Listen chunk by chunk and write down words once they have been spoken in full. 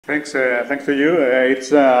Thanks to you.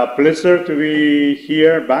 It's a pleasure to be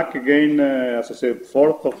here back again, as I said,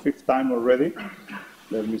 fourth or fifth time already.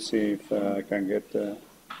 Let me see if I can get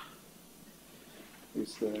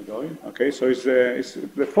this going. Okay, so it's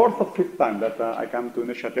the fourth or fifth time that I come to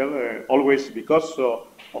Neuchâtel, always because of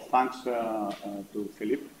thanks to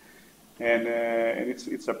Philippe. And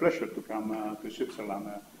it's a pleasure to come to Switzerland.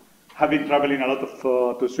 I've been traveling a lot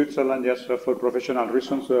to Switzerland just for professional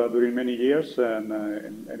reasons during many years,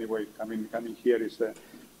 and anyway, coming here is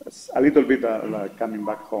a little bit like coming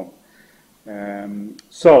back home.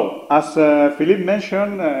 So, as Philippe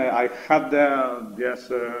mentioned, I had this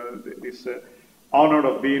honor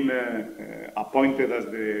of being appointed as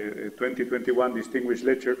the 2021 Distinguished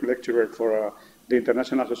Lecturer for the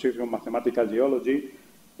International Association of Mathematical Geology.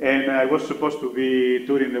 And I was supposed to be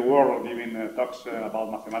touring the world, giving talks about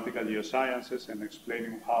mathematical geosciences and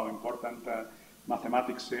explaining how important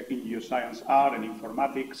mathematics in geoscience are and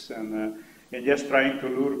informatics, and just trying to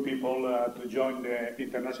lure people to join the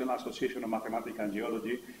International Association of Mathematical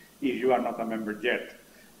Geology if you are not a member yet.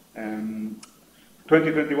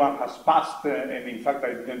 2021 has passed, and in fact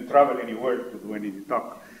I didn't travel anywhere to do any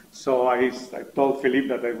talk. So I told Philippe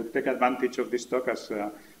that I would take advantage of this talk as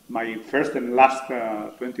my first and last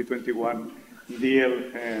 2021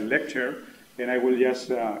 DL lecture, and I will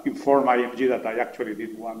just inform IAMG that I actually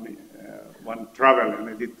did one travel, and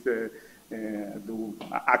I did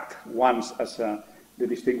act once as the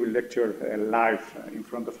distinguished lecturer live in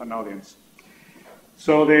front of an audience.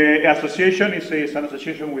 So the association is an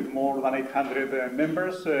association with more than 800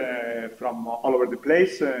 members from all over the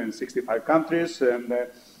place in 65 countries,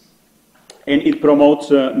 and it promotes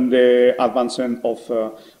the advancement of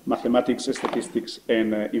mathematics, statistics,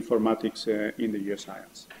 and informatics in the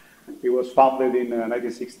geoscience. It was founded in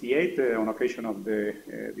 1968 on occasion of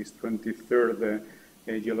this 23rd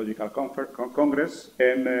Geological Congress,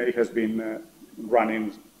 and it has been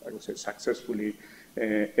running, I would say, successfully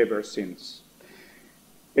ever since.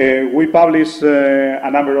 We publish a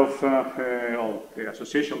number of, the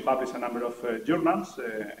association publishes a number of journals,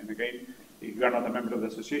 and again, if you are not a member of the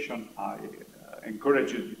association, I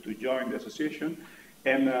encourage you to join the association,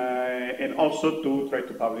 and also to try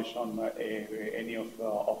to publish on any of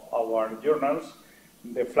our journals.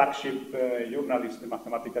 The flagship journal is the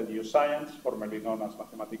Mathematical Geoscience, formerly known as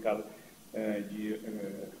Mathematical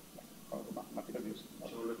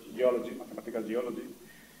Geology.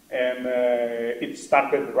 And it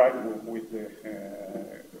started right with the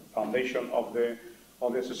foundation of the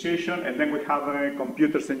association, and then we have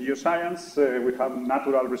computers and geoscience, we have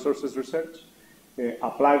natural resources research,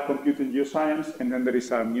 applied computing geoscience, and then there is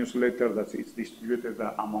a newsletter that is distributed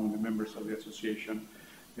among the members of the association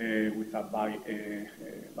with a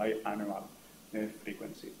biannual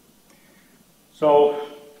frequency. So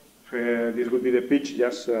this would be the pitch,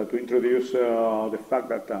 just to introduce the fact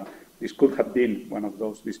that this could have been one of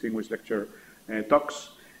those distinguished lecture talks.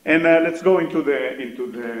 And let's go into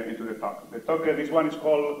the talk. The talk, this one is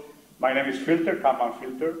called, my name is Filter, Kalman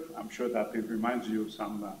Filter. I'm sure that it reminds you of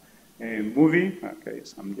some movie. Okay,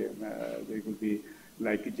 they will be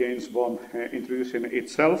like James Bond introducing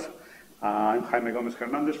itself. I'm Jaime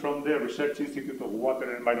Gomez-Hernandez from the Research Institute of Water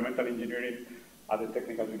and Environmental Engineering at the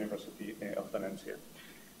Technical University of Valencia.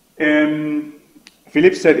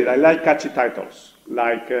 Philippe said it, I like catchy titles,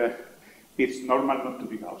 like It's Normal Not to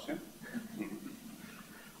Be Gaussian,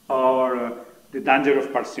 or The Danger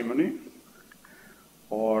of Parsimony,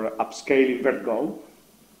 or Upscale Invert Go,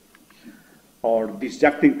 or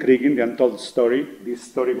Disjuncting Kriging, the Untold Story. This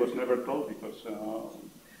story was never told because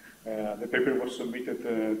the paper was submitted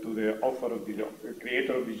to the author of the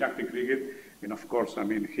creator of Disjuncting Kriging, and of course, I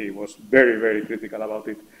mean, he was very, very critical about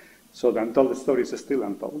it. So the Untold Story is still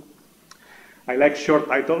untold. I like short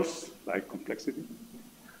titles, like Complexity.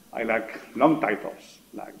 I like long titles,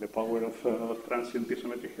 like The Power of Transient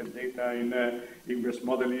Isometric Data in inverse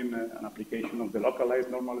modeling, an application of the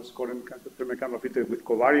localized normal scoring mechanical fitted with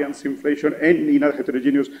covariance inflation and in a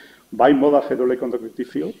heterogeneous bimodal hydraulic conductivity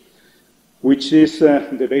field, which is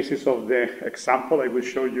the basis of the example I will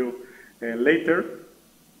show you later.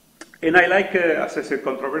 And I like, as I said,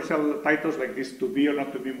 controversial titles like this, To Be or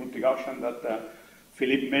Not to Be Multi-Gaussian, that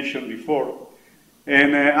Philippe mentioned before.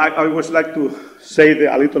 And I always like to say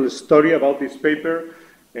a little story about this paper.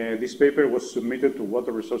 This paper was submitted to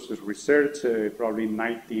Water Resources Research probably in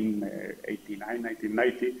 1989,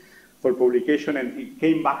 1990 for publication, and it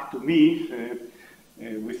came back to me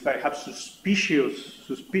with, I have some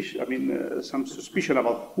suspicion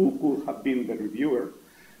about who could have been the reviewer.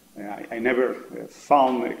 I never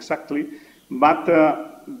found exactly, but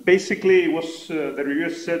basically it was, the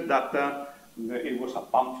reviewer said that it was a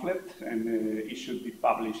pamphlet, and it should be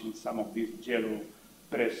published in some of these yellow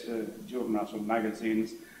press journals or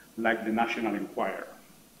magazines like the National Enquirer.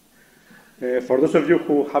 For those of you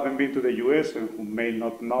who haven't been to the US and who may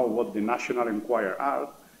not know what the National Enquirer are,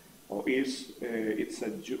 or is, it's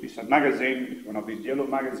a magazine, it's one of these yellow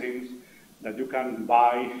magazines that you can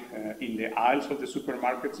buy in the aisles of the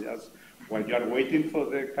supermarkets just while you are waiting for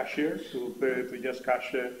the cashier to just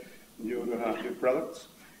cash your products.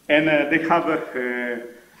 And they have,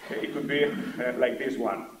 it could be like this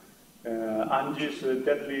one. Angie's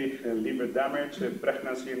deadly liver damage,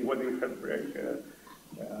 pregnancy and wedding heartbreak,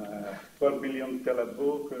 12 million tele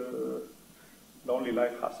book, Lonely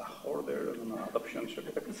Life has a hoarder, adoption shock.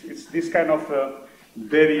 It's this kind of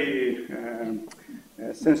very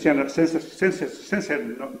sensationalist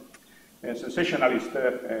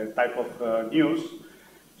type of news.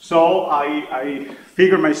 So I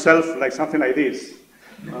figure myself like something like this.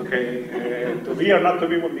 Okay, to be or not to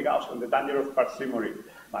be with the Gauss on the danger of parsimony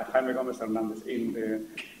by Jaime Gomez-Hernandez in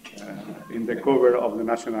the cover of the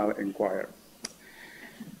National Enquirer.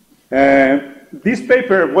 This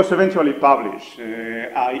paper was eventually published.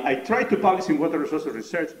 I tried to publish in Water Resources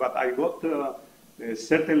Research, but I got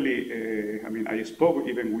certainly, I mean, I spoke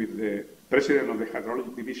even with the president of the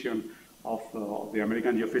Hydrology Division of the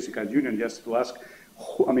American Geophysical Union just to ask,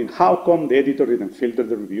 I mean, how come the editor didn't filter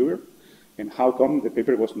the reviewer? And how come the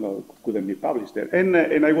paper couldn't be published there?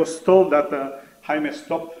 And I was told that Jaime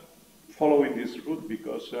stopped following this route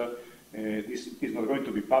because this is not going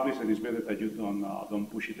to be published, and it's better that you don't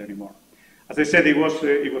push it anymore. As I said, it was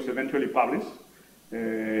eventually published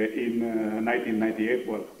in 1998.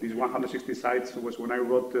 Well, these 160 sites was when I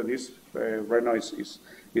wrote this. Right now,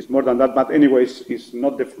 it's more than that. But anyways, it's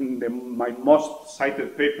not my most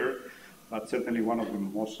cited paper, but certainly one of the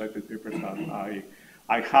most cited papers that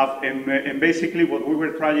I have. And basically, what we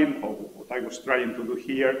were trying, or what I was trying to do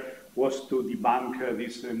here, was to debunk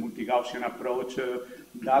this multi-Gaussian approach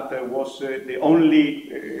that was the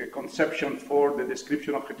only conception for the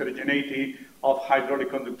description of heterogeneity of hydraulic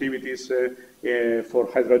conductivities for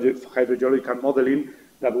hydrogeological modeling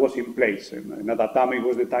that was in place. And at that time, it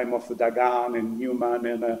was the time of Dagan and Newman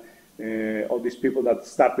and all these people that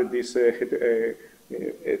started this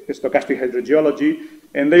stochastic hydrogeology,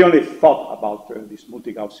 and they only thought about this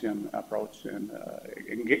multi-Gaussian approach. And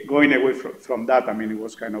going away from that, I mean, it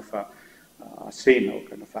was kind of a sin or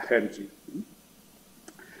kind of a heresy.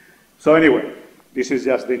 So anyway, this is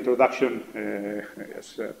just the introduction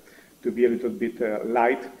to be a little bit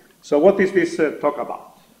light. So what is this talk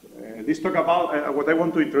about? This talk about, what I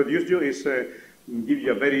want to introduce you is give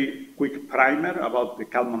you a very quick primer about the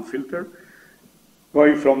Kalman filter,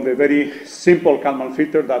 going from the very simple Kalman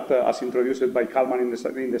filter that as introduced by Kalman in the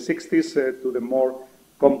 60s to the more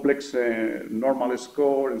complex normal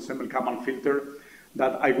score ensemble Kalman filter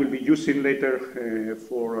that I will be using later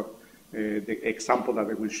for the example that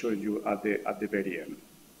I will show you at the very end.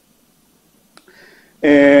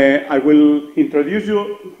 I will introduce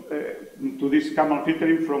you to this Kalman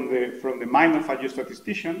filtering from the mind of a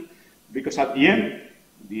geostatistician, because at the end,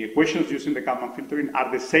 the equations using the Kalman filtering are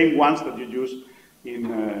the same ones that you use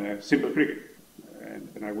in simple cricket.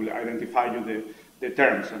 And I will identify you the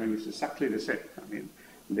terms. I mean, it's exactly the same. I mean,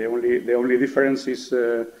 the only difference is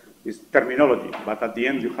terminology, but at the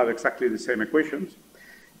end you have exactly the same equations.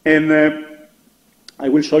 And I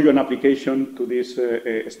will show you an application to this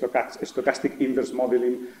stochastic inverse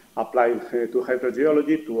modeling applied to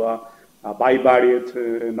hydrogeology, to a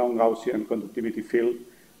bivariate non-Gaussian conductivity field.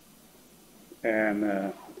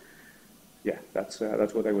 And yeah, that's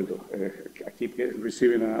what I will do. I keep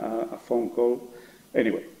receiving a phone call.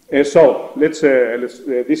 Anyway, so let's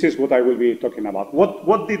this is what I will be talking about.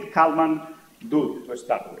 What did Kalman do to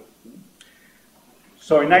start with?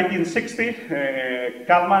 So in 1960,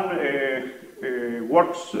 Kalman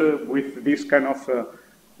works with this kind of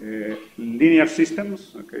linear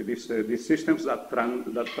systems. Okay, these systems that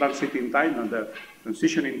transit in time and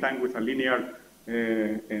transition in time with a linear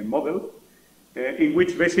model. In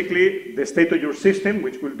which basically the state of your system,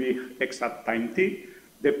 which will be x at time t,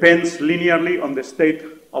 depends linearly on the state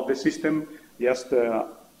of the system just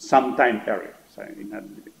some time area. So in a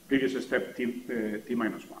previous step, t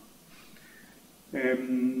minus 1.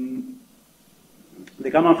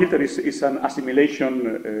 The Kalman filter is an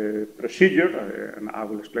assimilation procedure, and I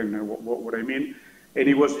will explain what I mean. And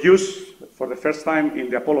it was used for the first time in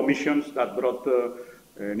the Apollo missions that brought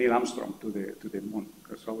Neil Armstrong to the moon.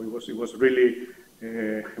 So it was really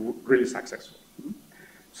really successful.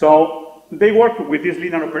 So they work with this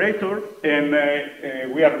linear operator, and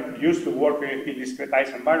we are used to work in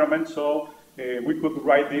discretized environments. So we could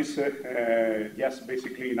write this just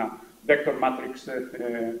basically in a vector matrix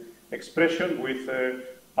expression with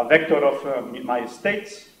a vector of my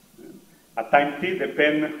states at time t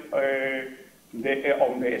depend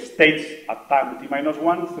on the states at time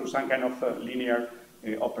t-1 through some kind of linear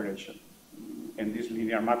operation. And this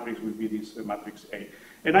linear matrix will be this matrix A.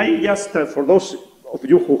 And I just, for those of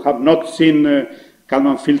you who have not seen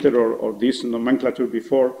Kalman filter or this nomenclature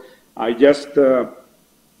before, I just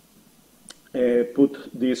put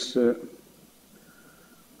this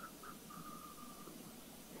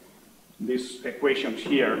these equations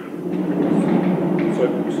here,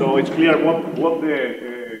 so it's clear what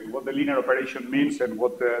the linear operation means and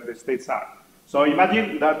what the states are. So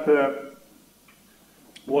imagine that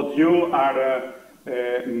what you are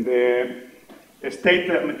the state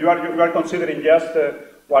you are considering just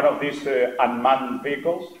one of these unmanned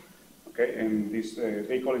vehicles, okay, and this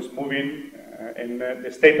vehicle is moving, and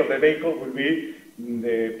the state of the vehicle will be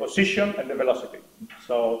the position and the velocity.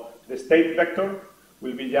 So the state vector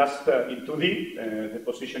will be just in 2D, the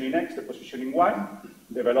position in x, the position in y,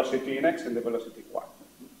 the velocity in x, and the velocity in y.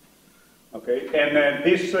 Okay, and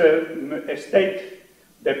this state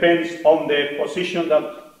depends on the position that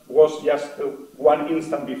was just one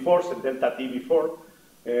instant before, so delta t before,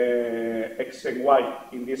 x and y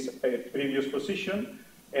in this previous position,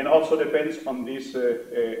 and also depends on this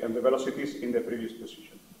and the velocities in the previous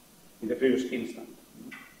position, in the previous instant.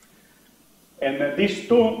 And these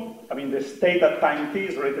two, I mean, the state at time t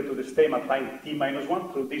is related to the state at time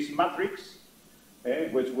t-1 through this matrix,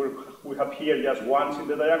 which we have here just ones in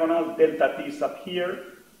the diagonal, delta t is up here,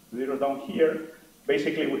 0 down here.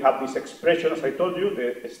 Basically, we have this expression, as I told you,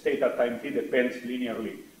 the state at time t depends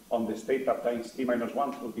linearly on the state at time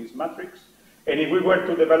t-1 through this matrix. And if we were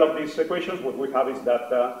to develop these equations, what we have is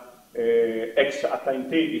that x at time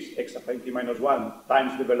t is x at time t-1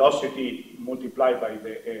 times the velocity multiplied by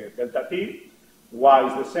the delta t. Y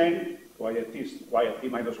is the same, y at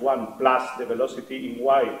t-1 plus the velocity in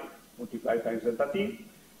y multiplied times delta t.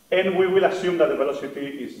 And we will assume that the velocity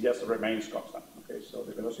is just remains constant. Okay, so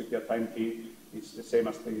the velocity at time t is the same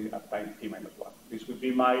as at time t-1. This would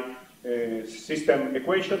be my system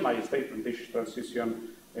equation, my state transition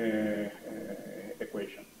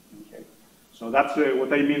equation. Okay. So that's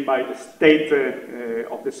what I mean by the state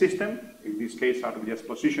of the system. In this case, are just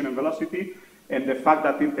position and velocity, and the fact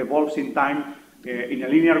that it evolves in time in a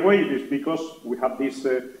linear way is because we have this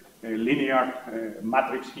linear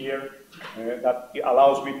matrix here that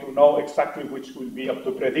allows me to know exactly which will be,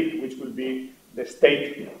 to predict which will be the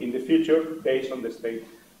state in the future based on the state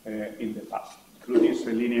in the past through this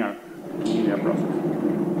linear process.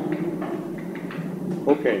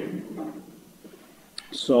 Okay,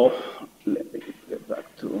 so let me get back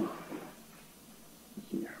to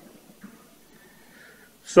here.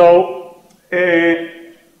 So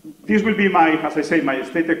this will be my, as I say, my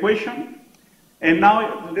state equation. And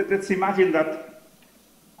now let's imagine that,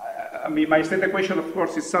 I mean, my state equation, of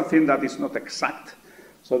course, is something that is not exact.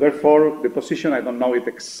 So therefore, the position, I don't know it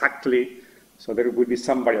exactly. So there will be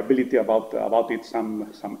some variability about it,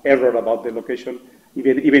 some error about the location.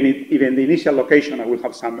 Even the initial location, I will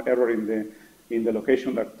have some error in the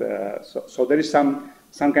location. That so there is some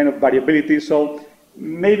kind of variability. So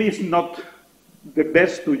maybe it's not the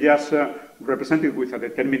best to just represent it with a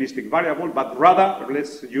deterministic variable, but rather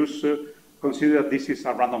let's use consider that this is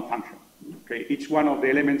a random function. Okay, each one of the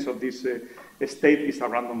elements of this state is a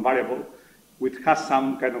random variable, which has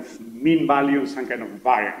some kind of mean value, some kind of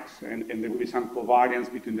variance, and there will be some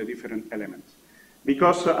covariance between the different elements.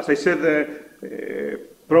 Because, as I said,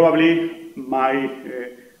 probably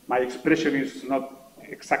my expression is not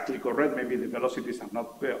exactly correct. Maybe the velocities are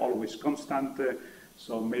not always constant,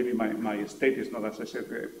 so maybe my state is not, as I said,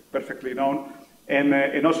 perfectly known.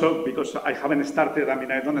 And also because I haven't started, I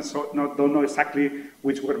mean, I don't know exactly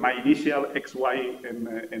which were my initial x, y, and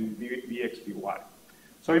vx, vy.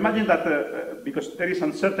 So imagine that because there is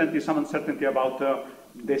some uncertainty about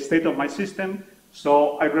the state of my system,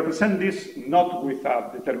 so I represent this not with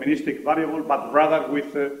a deterministic variable, but rather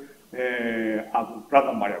with a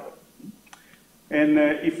random variable. And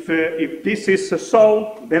if this is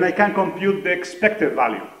so, then I can compute the expected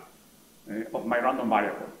value of my random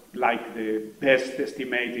variable, like the best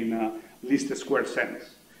estimate in a least square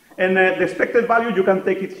sense. And the expected value, you can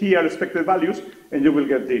take it here, expected values, and you will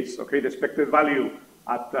get this, okay? The expected value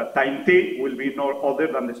at time t will be no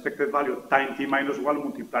other than the expected value at time t-1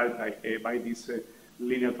 multiplied by this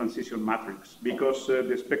linear transition matrix, because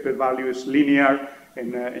the expected value is linear,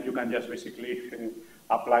 and you can just basically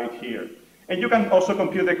apply it here. And you can also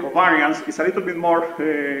compute the covariance. It's a little bit more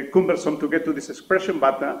cumbersome to get to this expression,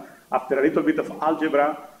 but after a little bit of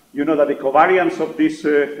algebra, you know that the covariance of these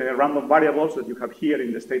random variables that you have here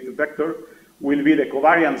in the state vector will be the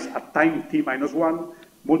covariance at time t minus 1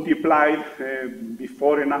 multiplied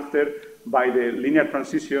before and after by the linear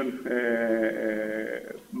transition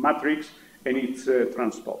matrix and its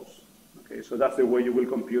transpose. Okay, so that's the way you will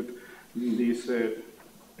compute this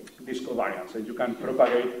covariance. And you can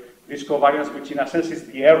propagate this covariance, which in a sense is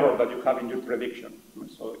the error that you have in your prediction.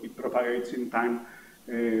 So it propagates in time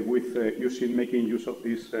with making use of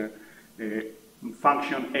this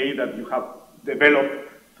function A that you have developed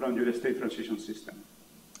from your state transition system.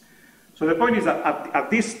 So the point is that at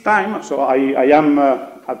this time, so I am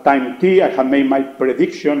at time t, I have made my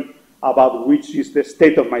prediction about which is the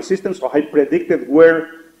state of my system. So I predicted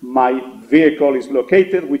where my vehicle is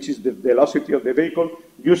located, which is the velocity of the vehicle,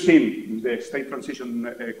 using the state transition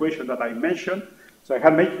equation that I mentioned. So I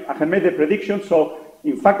have made the prediction. So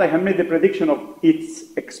in fact, I have made the prediction of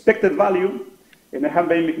its expected value, and I have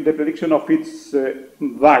made the prediction of its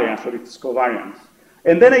variance or its covariance.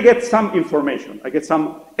 And then I get some information. I get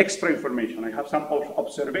some extra information. I have some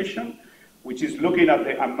observation, which is looking at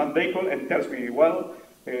the unmanned vehicle and tells me, well,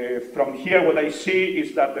 from here what I see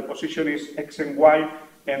is that the position is x and y,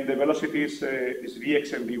 and the velocity is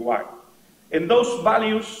vx and vy. And those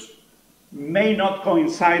values may not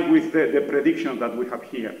coincide with the prediction that we have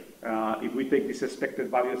here. If we take this expected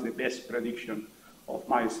value as the best prediction of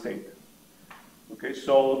my state. Okay,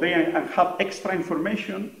 so then I have extra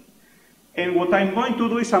information. And what I'm going to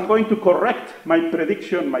do is I'm going to correct my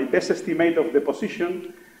prediction, my best estimate of the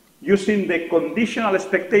position, using the conditional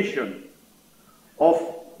expectation of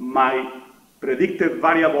my predicted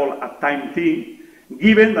variable at time t,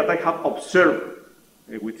 given that I have observed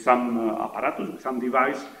with some apparatus, with some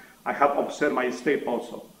device, I have observed my state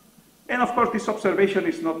also. And of course, this observation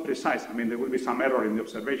is not precise. I mean, there will be some error in the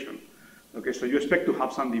observation. Okay, so you expect to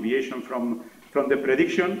have some deviation from the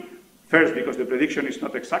prediction. First, because the prediction is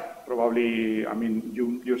not exact. Probably, I mean,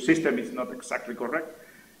 your system is not exactly correct.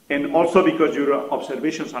 And also because your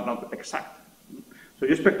observations are not exact. So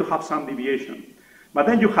you expect to have some deviation. But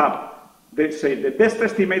then you have, let's say, the best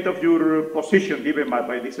estimate of your position given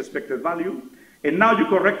by this expected value. And now you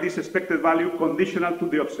correct this expected value conditional to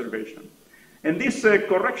the observation. And this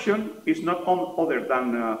correction is not other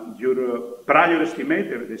than your prior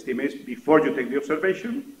estimate, the estimates before you take the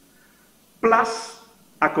observation, plus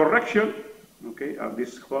a correction, okay,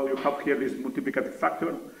 well, you have here this multiplicative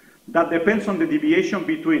factor, that depends on the deviation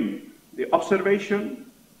between the observation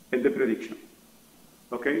and the prediction.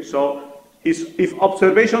 Okay, so if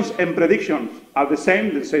observations and predictions are the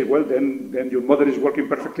same, they say, well, then your model is working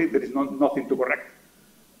perfectly, there is nothing to correct.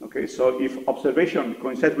 Okay, so if observation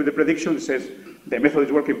coincides with the prediction, it says the method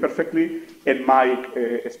is working perfectly, and my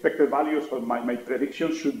expected values or my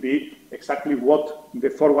prediction should be exactly what the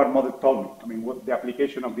forward model told me. I mean, what the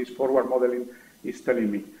application of this forward modeling is telling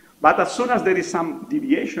me. But as soon as there is some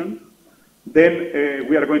deviation, then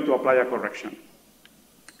we are going to apply a correction.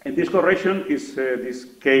 And this correction is this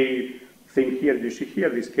K thing here, you see here,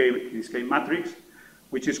 this K matrix,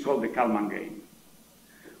 which is called the Kalman gain,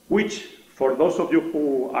 which, for those of you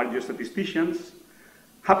who are geostatisticians,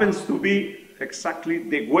 happens to be exactly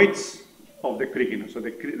the weights of the kriging, so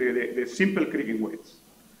the simple kriging weights.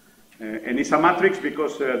 And it's a matrix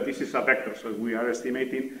because this is a vector, so we are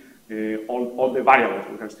estimating all the variables.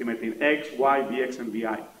 We are estimating x, y, vx, and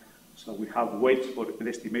vi. So we have weights for the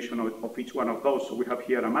estimation of each one of those. So we have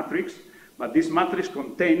here a matrix, but this matrix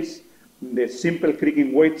contains the simple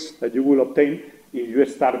kriging weights that you will obtain if you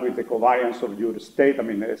start with the covariance of your state. I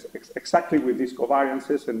mean, exactly with these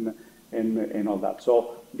covariances and all that.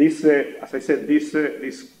 So this, as I said, this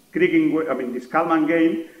kriging, I mean, this Kalman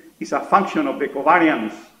gain is a function of the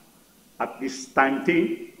covariance at this time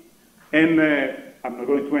t, and I'm not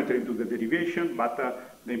going to enter into the derivation, but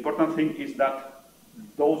the important thing is that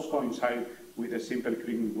those coincide with the simple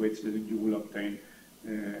kriging weights that you will obtain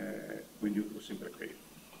when you do simple kriging.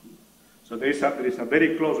 So there is a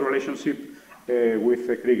very close relationship with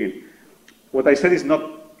kriging. What I said is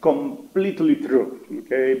not completely true,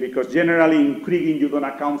 okay? Because generally in kriging you don't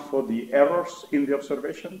account for the errors in the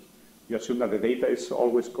observation. You assume that the data is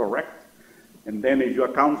always correct. And then if you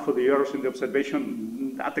account for the errors in the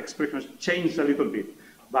observation, that expression changes a little bit.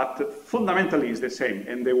 But fundamentally it's the same.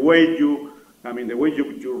 And the way you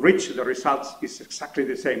reach the results is exactly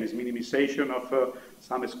the same. It's minimization of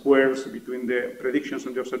some squares between the predictions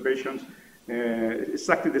and the observations.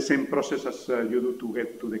 Exactly the same process as you do to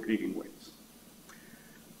get to the kriging weights.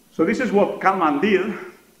 So this is what Kalman did,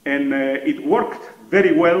 and it worked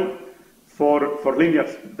very well for linear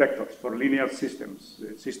vectors, for linear systems,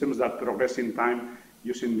 systems that progress in time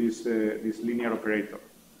using this linear operator.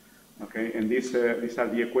 Okay, and these are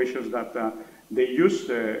the equations that they use,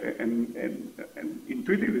 and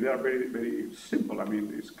intuitively they are very, very simple. I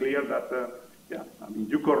mean, it's clear that, yeah, I mean,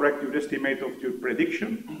 you correct your estimate of your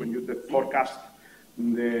prediction when you forecast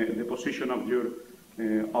the position of your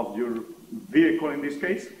vehicle in this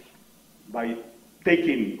case by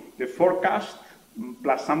taking the forecast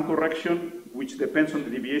plus some correction, which depends on the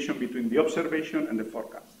deviation between the observation and the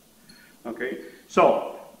forecast. Okay,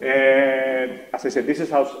 so as I said, this is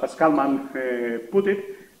how as Kalman put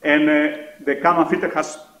it, and the Kalman filter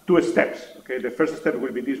has two steps. Okay, the first step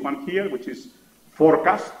will be this one here, which is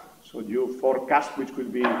forecast. So you forecast which will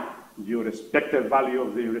be your expected value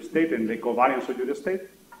of your state and the covariance of your state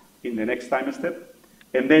in the next time step,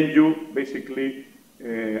 and then you basically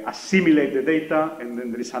assimilate the data, and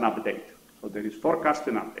then there is an update. So there is forecast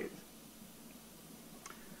and update.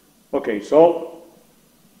 Okay, so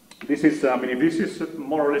this is, I mean, if this is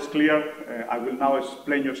more or less clear, I will now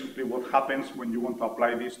explain you simply what happens when you want to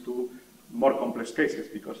apply this to more complex cases,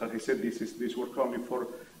 because as I said, this works only for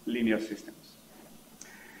linear systems.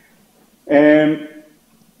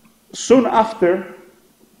 Soon after,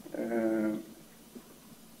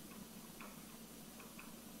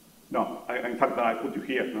 in fact, I put you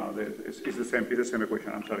here. No, it's the same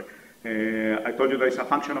equation. I'm sorry. I told you there is a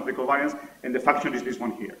function of the covariance, and the function is this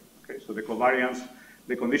one here. Okay, so the covariance,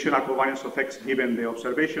 the conditional covariance of x given the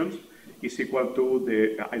observations is equal to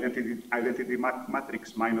the identity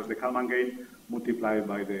matrix minus the Kalman gain multiplied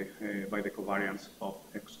by the covariance of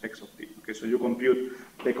x of t. Okay, so you compute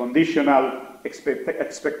the conditional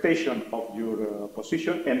expectation of your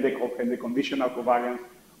position and the conditional covariance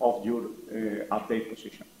of your update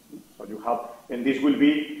position. So you have, and this will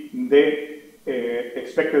be the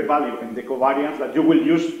expected value and the covariance that you will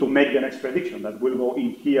use to make the next prediction that will go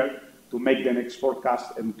in here to make the next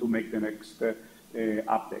forecast and to make the next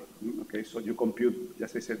update. Okay, so you compute,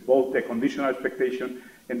 as I said, both the conditional expectation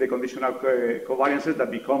and the conditional covariances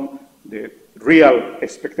that become the real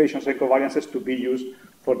expectations and covariances to be used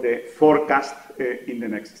for the forecast in the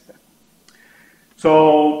next step.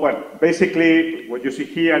 So, well, basically, what you see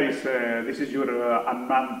here is this is your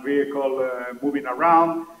unmanned vehicle moving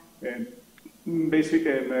around, and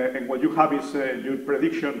and what you have is your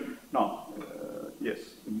prediction. Yes,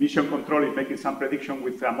 vision control is making some prediction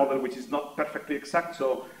with a model which is not perfectly exact.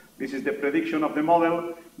 So this is the prediction of the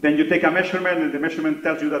model. Then you take a measurement, and the measurement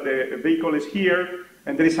tells you that the vehicle is here,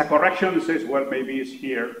 and there is a correction that says, well, maybe it's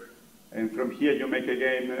here. And from here, you make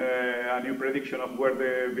again a new prediction of where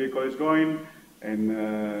the vehicle is going. And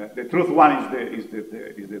the truth one is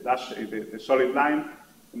the solid line.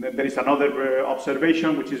 And then there is another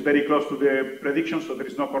observation which is very close to the prediction, so there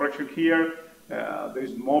is no correction here. There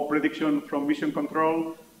is more prediction from vision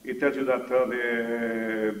control. It tells you that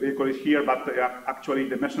the vehicle is here, but actually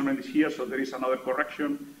the measurement is here, so there is another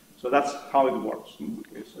correction. So that's how it works.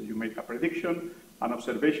 Okay, so you make a prediction, an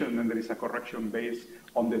observation, and then there is a correction based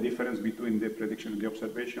on the difference between the prediction and the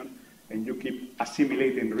observation, and you keep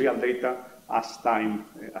assimilating real data as time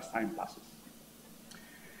passes.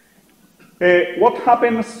 What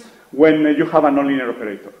happens when you have a nonlinear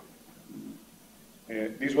operator?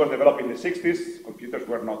 This was developed in the 60s. Computers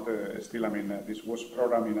were not still. I mean, this was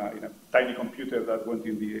programmed in a tiny computer that went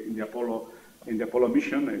in the Apollo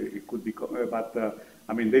mission. It could be, but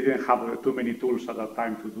I mean, they didn't have too many tools at that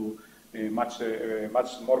time to do much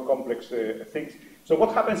more complex things. So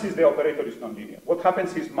what happens is the operator is nonlinear. What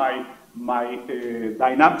happens is my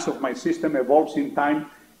dynamics of my system evolves in time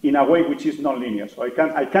in a way which is nonlinear. So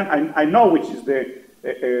I know which is the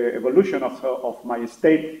evolution of my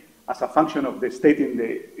state as a function of the state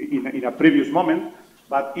in a previous moment,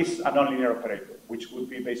 but it's a nonlinear operator, which would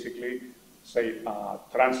be basically, say, a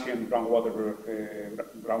transient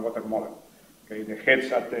groundwater model. Okay, the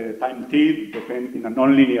heads at the time t depend in a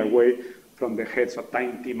nonlinear way from the heads at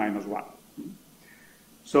time t minus 1.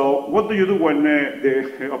 So what do you do when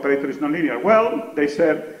the operator is nonlinear? Well, they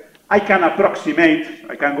said, I can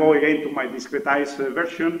go again to my discretized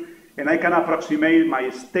version, and I can approximate my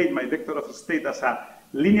state, my vector of state, as a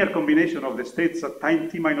linear combination of the states at time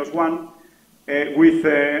t minus 1 with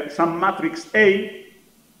some matrix A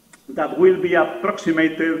that will be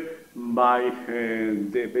approximated by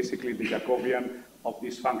basically the Jacobian of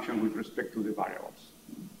this function with respect to the variables.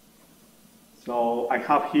 So I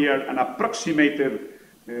have here an approximated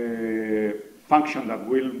function that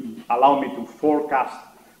will allow me to forecast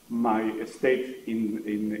my state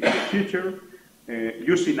in the future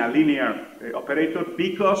using a linear operator,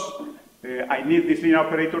 because I need this linear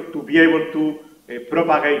operator to be able to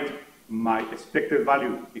propagate my expected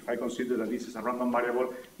value, if I consider that this is a random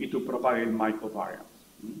variable, into propagate my covariance.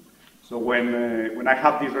 So when I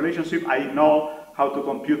have this relationship, I know how to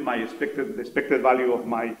compute my the expected value of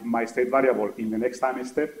my state variable in the next time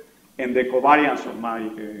step, and the covariance of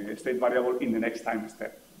my state variable in the next time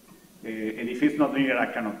step. And if it's not linear, I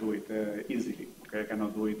cannot do it easily. Okay? I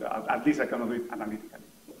cannot do it, at least I cannot do it analytically.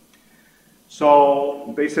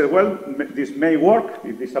 So they said, well, this may work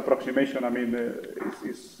if this approximation, I mean,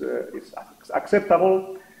 is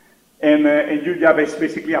acceptable. And you just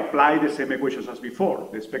basically apply the same equations as before.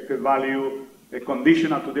 The expected value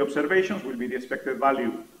conditional to the observations will be the expected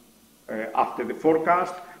value after the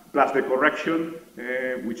forecast plus the correction,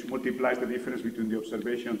 which multiplies the difference between the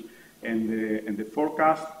observations and the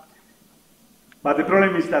forecast. But the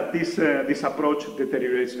problem is that this approach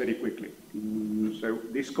deteriorates very quickly. So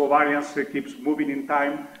this covariance keeps moving in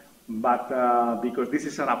time, but because this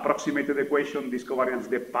is an approximated equation, this covariance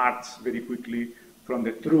departs very quickly from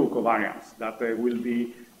the true covariance that will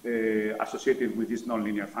be associated with this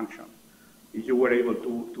nonlinear function. If you were able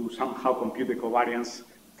to somehow compute the covariance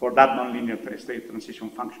for that nonlinear state transition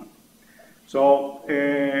function. So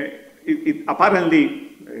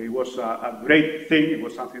apparently it was a great thing. It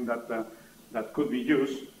was something that could be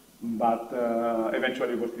used, but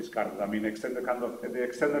eventually was discarded. I mean, the extended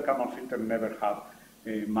Kalman filter never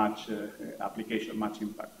had much application, much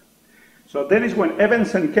impact. So then is when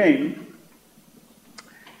Evensen came,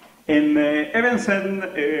 and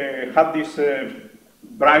Evensen had this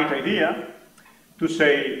bright idea to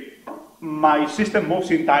say, my system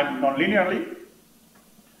moves in time non-linearly,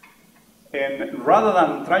 and rather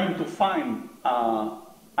than trying to find an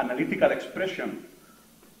analytical expression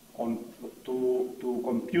to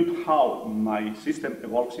compute how my system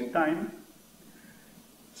evolves in time,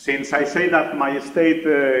 since I say that my state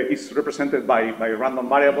is represented by random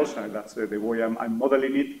variables, and that's the way I'm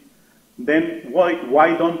modeling it, then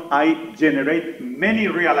why don't I generate many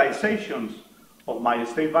realizations of my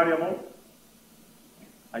state variable?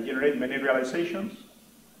 I generate many realizations.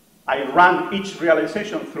 I run each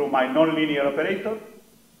realization through my nonlinear operator,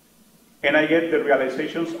 and I get the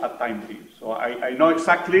realizations at time t. So I know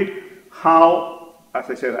exactly how, as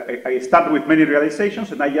I said, I start with many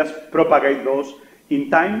realizations, and I just propagate those in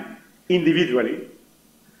time individually.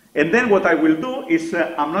 And then what I will do is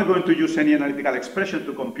I'm not going to use any analytical expression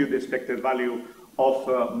to compute the expected value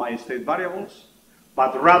of my state variables,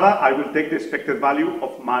 but rather I will take the expected value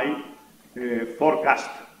of my forecast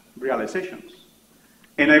realizations.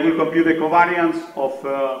 And I will compute the covariance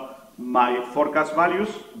of my forecast values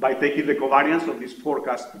by taking the covariance of these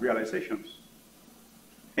forecast realizations.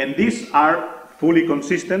 And these are fully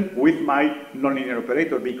consistent with my nonlinear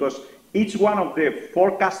operator because each one of the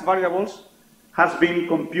forecast variables has been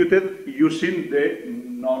computed using the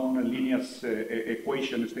nonlinear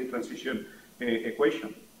equation, state transition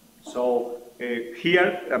equation. So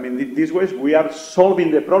here, I mean, these ways we are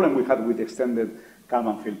solving the problem we had with the extended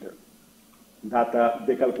Kalman filter. That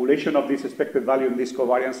the calculation of this expected value in this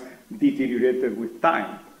covariance deteriorated with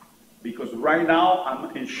time. Because right now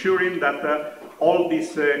I'm ensuring that all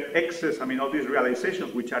these excess, I mean, all these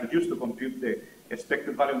realizations which are used to compute the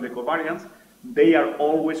expected value in the covariance, they are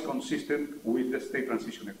always consistent with the state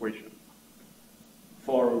transition equation.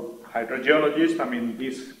 For hydrogeologists, I mean,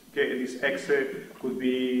 this X could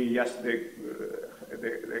be just the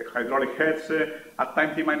hydraulic heads at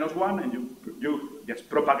time t minus 1, and you just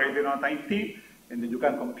propagate it on time t, and then you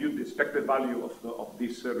can compute the expected value of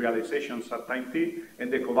these realizations at time t,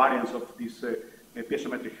 and the covariance of these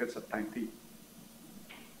piezometric heads at time t.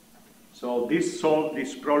 So this solves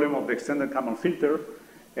this problem of the extended Kalman filter,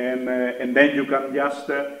 and then you can just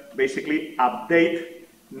basically update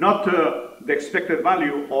not the expected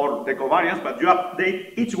value or the covariance, but you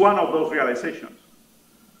update each one of those realizations.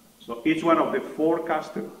 So each one of the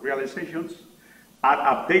forecasted realizations are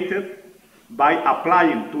updated by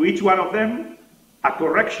applying to each one of them a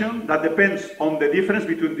correction that depends on the difference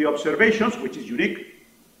between the observations, which is unique,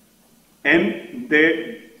 and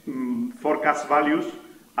the forecast values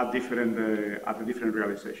at the different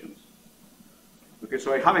realizations. Okay,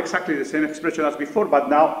 so I have exactly the same expression as before, but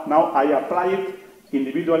now I apply it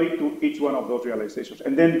individually to each one of those realizations.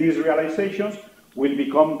 And then these realizations will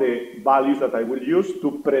become the values that I will use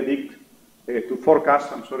to predict, to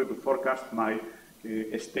forecast my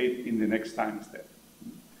state in the next time step.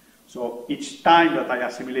 So each time that I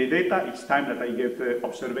assimilate data, each time that I get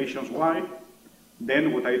observations Y,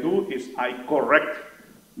 then what I do is I correct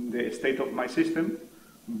the state of my system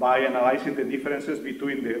by analyzing the differences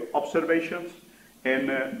between the observations and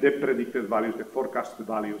the predicted values, the forecasted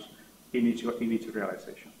values in each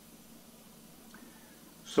realization.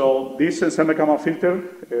 So this ensemble Kalman filter,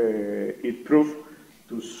 it proved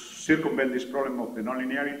to circumvent this problem of the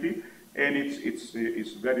nonlinearity, and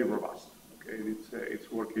it's very robust. Okay?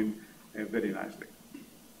 It's working very nicely.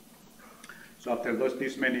 So after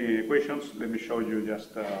these many equations, let me show you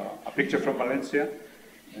just a picture from Valencia.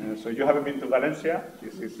 So you haven't been to Valencia.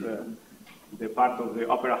 This is the part of the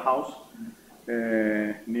Opera House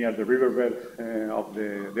near the riverbed of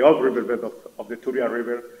the old riverbed of the Turia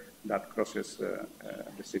River that crosses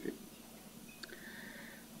the city.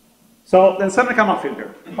 So the Kalman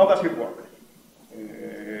filter, how does it work?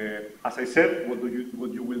 As I said,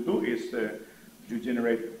 what you will do is you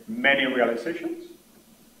generate many realizations.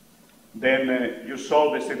 Then you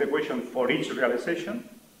solve the state equation for each realization.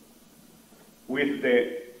 With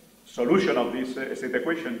the solution of this state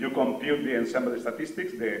equation, you compute the ensemble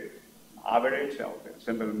statistics, the average of the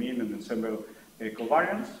ensemble mean and ensemble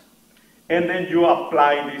covariance. And then you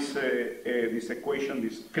apply this equation,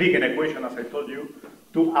 this Kriegen equation, as I told you,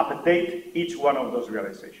 to update each one of those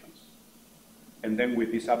realizations. And then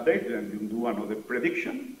with this update, then you do another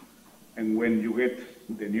prediction. And when you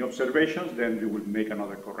get the new observations, then you will make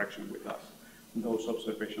another correction with those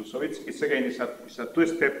observations. So it's a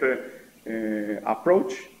two-step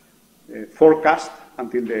approach. Forecast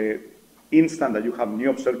until the instant that you have new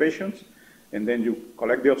observations, and then you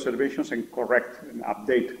collect the observations and correct and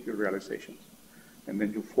update your realizations. And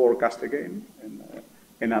then you forecast again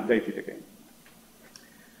and update it again.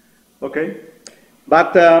 Okay?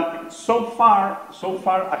 But so far,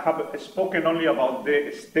 I have spoken only about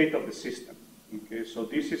the state of the system. Okay, so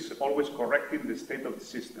this is always correcting the state of the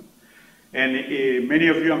system. And many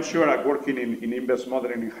of you, I'm sure, are working in inverse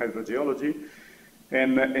modeling in hydrogeology,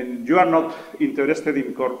 and you are not interested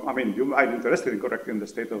in, you are interested in correcting the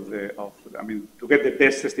state to get the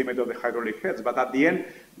best estimate of the hydraulic heads. But at the end,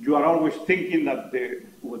 you are always thinking that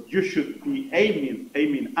what you should be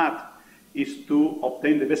aiming at is to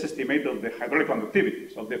obtain the best estimate of the hydraulic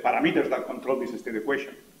conductivities, of the parameters that control this state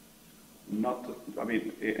equation. And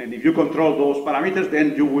if you control those parameters,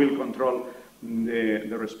 then you will control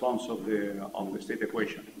the response of the state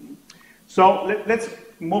equation. So let's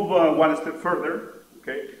move one step further,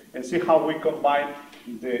 okay, and see how we combine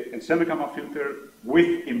the ensemble Kalman filter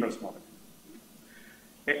with inverse modeling.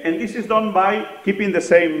 And this is done by keeping the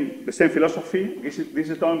same philosophy. This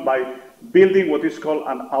is done by building what is called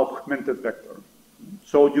an augmented vector.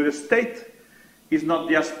 So your state is not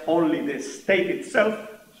just only the state itself,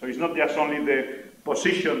 so it's not just only the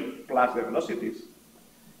position plus the velocities.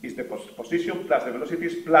 It's the position plus the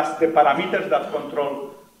velocities plus the parameters that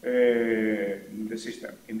control the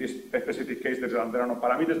system. In this specific case, there are no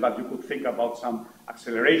parameters, but you could think about some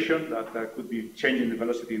acceleration that could be changing the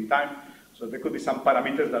velocity in time. So there could be some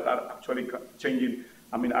parameters that are actually changing,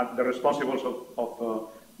 are the responsibles of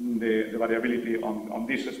the variability on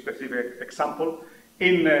this specific example.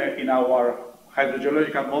 In our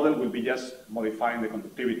hydrogeological model, we'll be just modifying the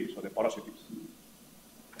conductivity, so the porosities.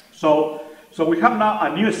 So we have now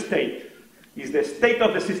a new state. Is the state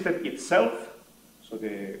of the system itself, so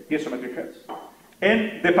the piezometric heads,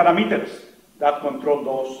 and the parameters that control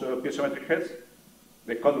those piezometric heads,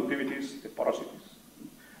 the conductivities, the porosities.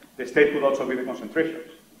 The state could also be the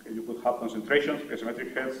concentrations. Okay, you could have concentrations,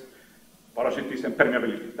 piezometric heads, porosities, and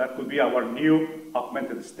permeability. That could be our new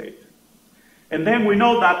augmented state. And then we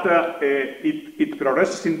know that it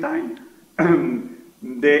progresses in time.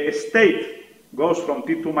 The state goes from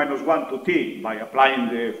T2 minus 1 to T by applying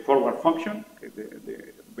the forward function, okay,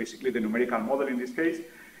 basically the numerical model in this case.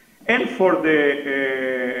 And for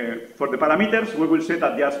the parameters, we will say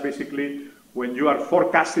that just basically when you are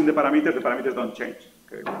forecasting the parameters don't change.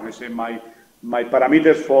 Okay? When I say my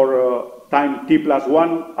parameters for time T plus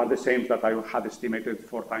 1 are the same that I had estimated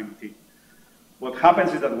for time T. What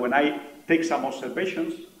happens is that when I take some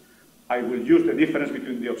observations, I will use the difference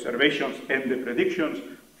between the observations and the predictions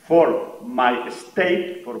for my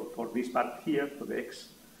state, for this part here, for the X,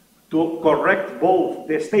 to correct both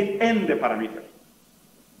the state and the parameter.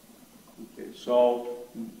 Okay, so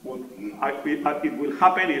what it will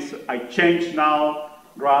happen is I change now,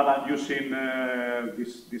 rather than using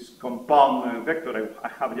this compound vector, I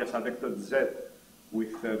have just a vector Z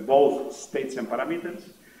with both states and parameters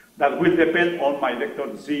that will depend on my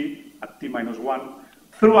vector Z at T minus 1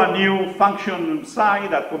 through a new function psi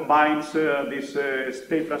that combines this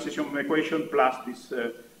state transition equation plus this,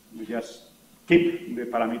 we just keep the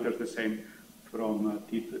parameters the same from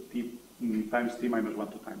T times T minus 1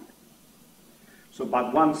 to time T. So,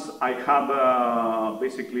 but once I have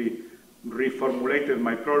basically reformulated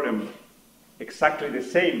my problem exactly the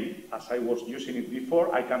same as I was using it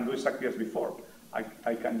before, I can do exactly as before.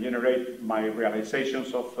 I can generate my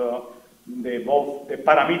realizations of both the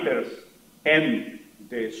parameters and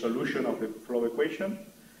the solution of the flow equation,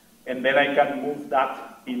 and then I can move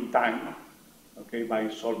that in time, okay, by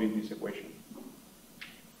solving this equation.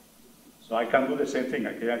 So I can do the same thing.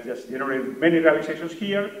 I can just generate many realizations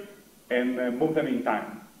here and move them in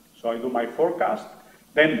time. So I do my forecast,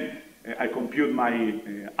 then I compute my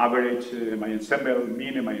average, my ensemble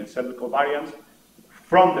mean and my ensemble covariance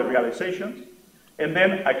from the realizations, and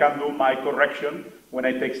then I can do my correction when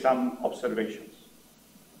I take some observations.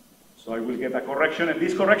 So I will get a correction, and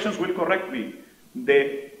these corrections will correct me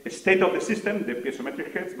the state of the system, the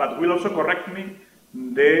piezometric heads, but will also correct me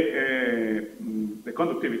the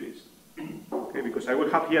conductivities. Okay, because I will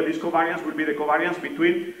have here this covariance will be the covariance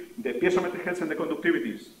between the piezometric heads and the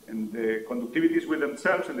conductivities, and the conductivities with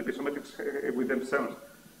themselves and the piezometrics with themselves.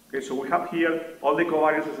 Okay, so we have here all the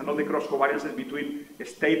covariances and all the cross covariances between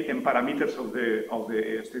state and parameters of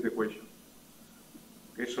the state equation.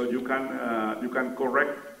 Okay, so you can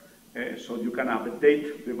correct, so you can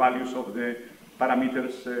update the values of the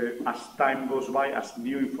parameters as time goes by, as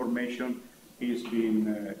new information is being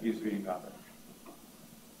gathered.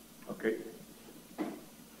 Okay.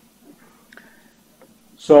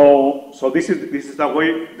 So this is the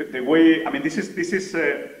way. I mean, this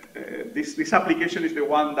application is the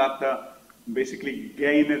one that basically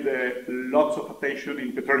gained lots of attention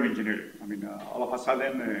in petroleum engineering. I mean, all of a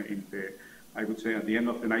sudden, I would say at the end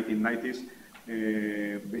of the 1990s,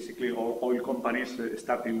 basically all oil companies,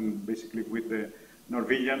 starting basically with the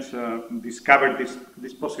Norwegians, discovered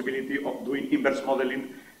this possibility of doing inverse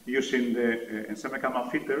modeling using the ensemble Kalman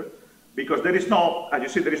filter, because there is no, as you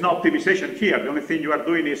see, there is no optimization here. The only thing you are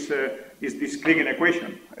doing is this Kriegen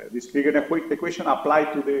equation. This Kriegen equation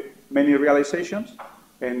applied to the many realizations,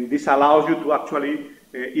 and this allows you to actually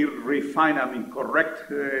refine, I mean,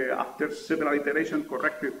 correct after several iterations,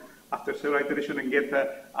 correct it after several iterations, and get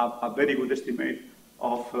a very good estimate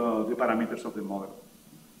of the parameters of the model.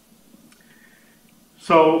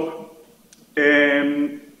 So,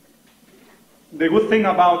 the good thing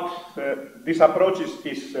about this approach is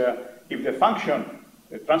if the function,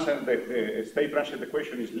 the state transient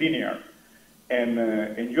equation is linear, and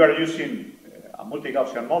you are using a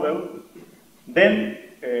multi-Gaussian model, then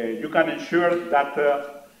you can ensure that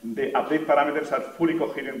the update parameters are fully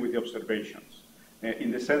coherent with the observations.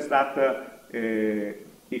 In the sense that,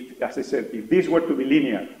 if, as I said, if this were to be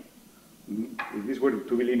linear,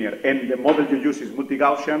 and the model you use is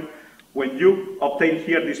multi-Gaussian, when you obtain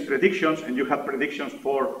here these predictions, and you have predictions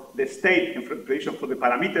for the state and predictions for the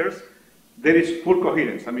parameters, there is full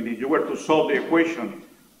coherence. I mean, if you were to solve the equation,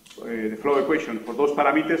 the flow equation for those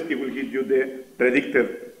parameters, it will give you the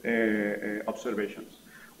predicted observations.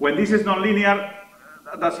 When this is nonlinear,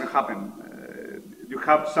 that doesn't happen. You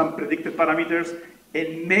have some predicted parameters,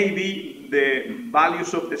 and maybe the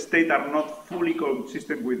values of the state are not fully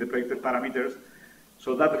consistent with the predicted parameters,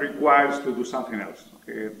 so that requires to do something else.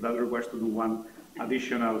 Okay? That requires to do one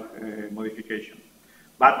additional modification.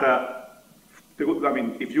 But I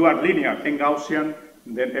mean, if you are linear and Gaussian,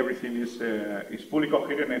 then everything is fully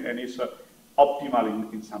coherent and is optimal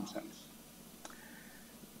in some sense.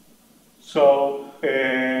 So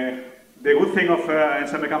the good thing of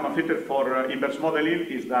ensemble Kalman filter for inverse modeling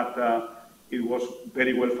is that it was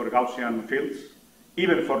very well for Gaussian fields,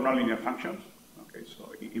 even for nonlinear functions. Okay,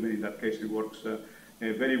 so even in that case, it works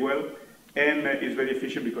very well, and it's very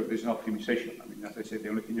efficient because there's no optimization. I mean, as I said, the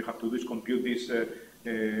only thing you have to do is compute this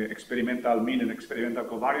experimental mean and experimental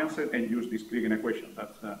covariance and use this Kriegen equation.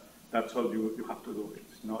 That's all you have to do.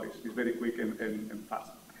 It's very quick and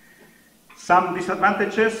fast. Some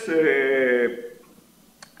disadvantages.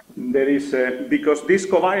 There is, because these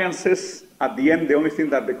covariances, at the end, the only thing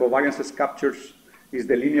that the covariances captures is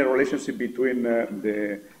the linear relationship between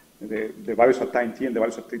the values at time t and the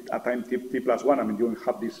values at time t plus 1. I mean, you don't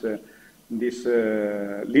have this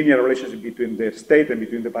linear relationship between the state and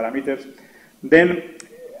between the parameters. Then,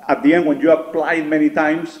 at the end, when you apply it many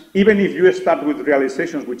times, even if you start with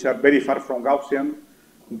realizations which are very far from Gaussian,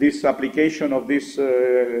 this application of this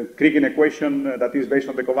Kriegen equation that is based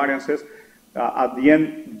on the covariances, at the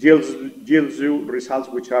end, yields you results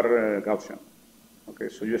which are Gaussian. Okay,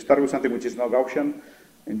 so you start with something which is not Gaussian,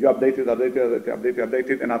 and you update it,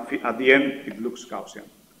 and at the end, it looks Gaussian.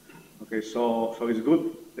 Okay, so it's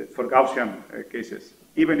good for Gaussian cases,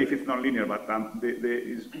 even if it's not linear, but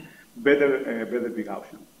it's better to be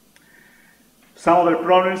Gaussian. Some other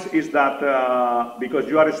problems is that because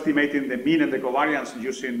you are estimating the mean and the covariance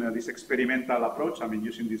using this experimental approach, I mean,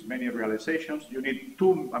 using these many realizations, you need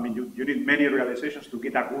you need many realizations to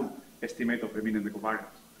get a good estimate of the mean and the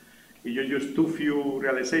covariance. If you use too few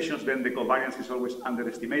realizations, then the covariance is always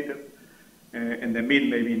underestimated, and the mean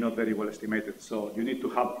may be not very well estimated. So you need to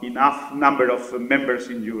have enough number of members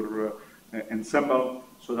in your ensemble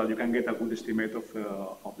so that you can get a good estimate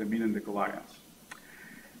of the mean and the covariance.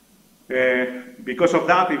 Because of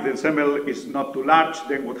that, if the ensemble is not too large,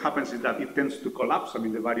 then what happens is that it tends to collapse. I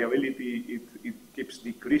mean, the variability, it keeps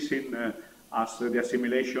decreasing as the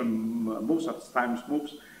assimilation moves, as time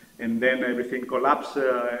moves, and then everything collapses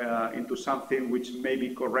into something which may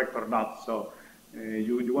be correct or not. So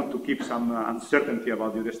you want to keep some uncertainty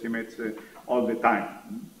about your estimates all the time.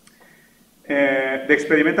 The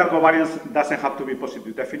experimental covariance doesn't have to be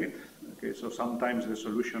positive definite. Okay, so sometimes the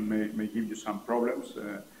solution may give you some problems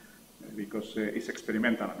because it's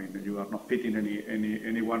experimental. I mean, you are not fitting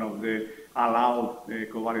any one of the allowed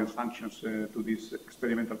covariance functions to these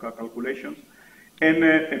experimental calculations.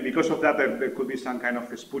 And because of that, there could be some kind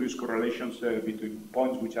of spurious correlations between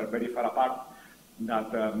points which are very far apart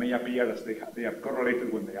that may appear as they are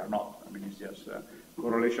correlated when they are not. I mean, it's just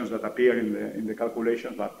correlations that appear in the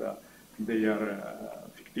calculation, but they are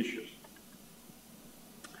fictitious.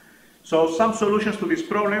 So some solutions to these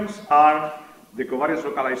problems are the covariance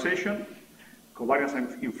localization, covariance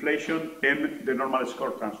inflation, and the normal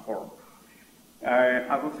score transform.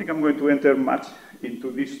 I don't think I'm going to enter much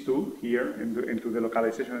into these two here, into the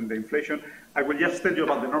localization and the inflation. I will just tell you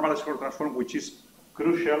about the normal score transform, which is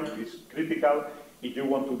crucial, is critical if you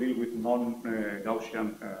want to deal with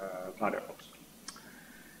non-Gaussian variables.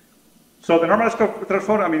 So the normal score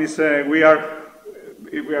transform, I mean, is, we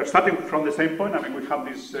are starting from the same point. I mean, we have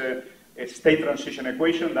this state transition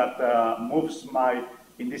equation that moves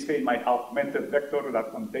in this case, my augmented vector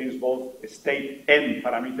that contains both state and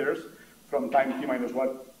parameters from time t minus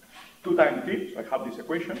 1 to time t. So I have this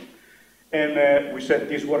equation. And we said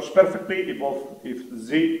this works perfectly if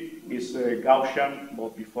z is Gaussian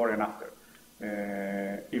both before and after.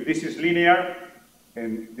 If this is linear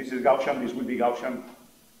and this is Gaussian, this will be Gaussian,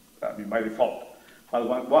 I mean, by default.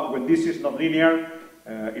 But when this is not linear,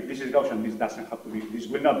 if this is Gaussian, this doesn't have to be, this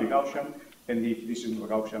will not be Gaussian, and if this is not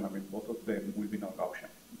Gaussian, I mean, both of them will be non-Gaussian.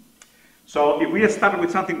 So if we start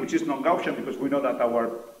with something which is non-Gaussian, because we know that our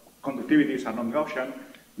conductivities are non-Gaussian,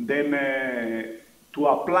 then to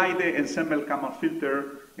apply the ensemble Kalman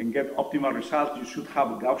filter and get optimal results, you should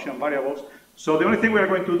have Gaussian variables. So the only thing we are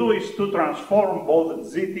going to do is to transform both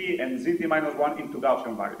zt and zt minus 1 into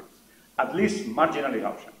Gaussian variables, at least marginally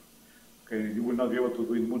Gaussian. Okay, you will not be able to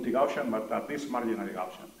do it multi-Gaussian, but at least marginally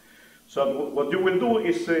Gaussian. So what you will do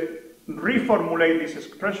is reformulate this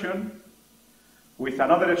expression with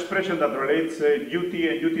another expression that relates ut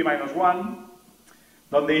and ut minus 1.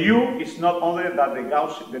 Now the u is not only that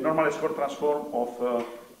the normal score transform of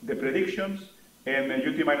the predictions, and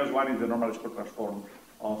ut minus 1 is the normal score transform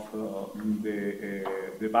of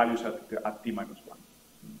the values at t minus 1.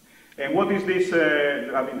 And what is this?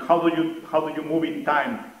 I mean, how do you move in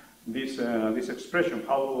time this expression?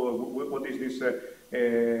 What is this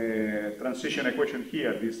transition equation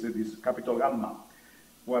here? This capital gamma.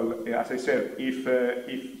 Well, as I said, if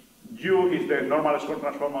u is the normal score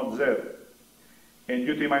transform of z, and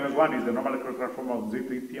ut minus 1 is the normal score transform of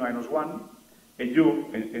zt minus 1, and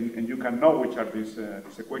you can know which are these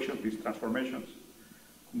equations, these transformations,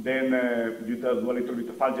 then you do a little bit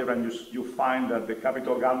of algebra and you find that the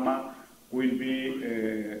capital gamma will be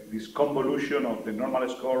this convolution of the normal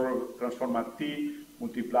score transform at t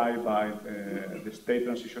multiplied by the state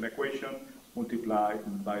transition equation multiplied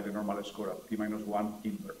by the normal score at t minus 1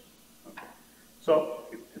 inverse. Okay. So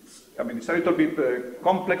it's a little bit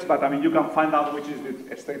complex, but I mean, you can find out which is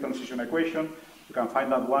the state transition equation. You can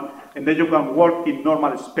find that one, and then you can work in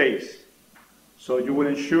normal space. So you will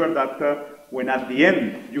ensure that when at the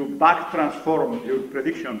end you back transform your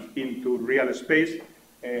predictions into real space,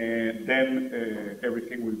 then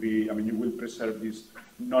everything will be, I mean, you will preserve these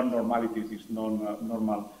non-normalities, these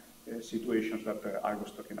non-normal situations that I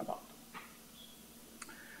was talking about.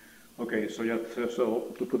 Okay, so just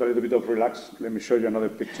so to put a little bit of relax, let me show you another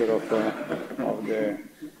picture of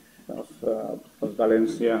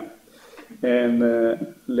Valencia, and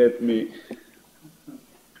let me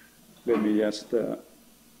just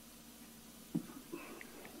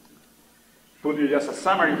put you just a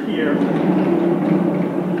summary here.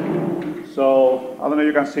 So I don't know if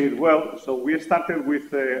you can see it well. So we started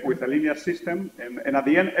with a linear system, and at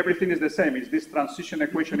the end everything is the same. It's this transition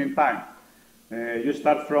equation in time. You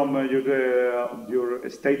start from your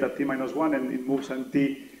state at t minus 1, and it moves on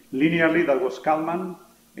t linearly. That was Kalman,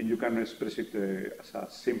 and you can express it as a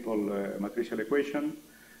simple matricial equation.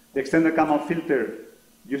 The extended Kalman filter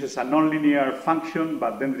uses a nonlinear function,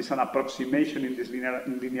 but then there is an approximation in this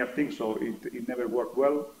linear thing, so it never worked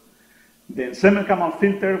well. The ensemble Kalman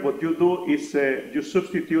filter, what you do is you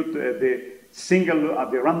substitute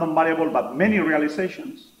the random variable, but many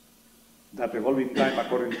realizations that evolve in time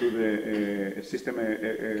according to the system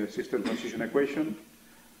transition equation.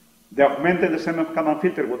 The augmented ensemble Kalman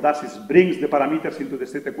filter, what does is brings the parameters into the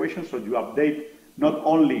state equation, so you update not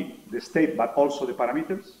only the state, but also the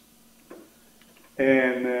parameters.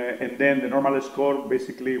 And then the normal score,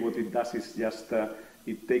 basically what it does is just,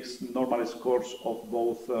 it takes normal scores of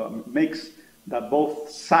both, makes that both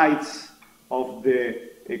sides of the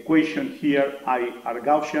equation here are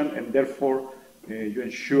Gaussian, and therefore you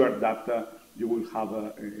ensure that you will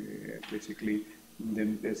have basically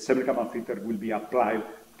the semi-Kalman filter will be applied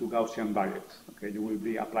to Gaussian variables. Okay, you will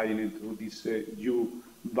be applying it to these u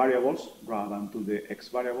variables rather than to the x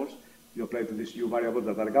variables. You apply to these u variables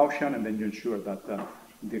that are Gaussian, and then you ensure that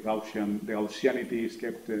the Gaussianity is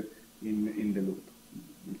kept in the loop.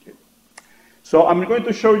 Okay. So I'm going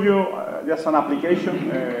to show you just an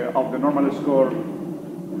application of the normal score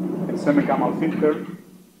in semi-Kalman filter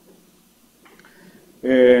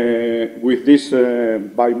with this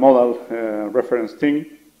bimodal reference thing.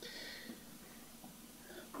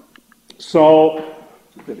 So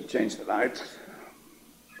let me change the light.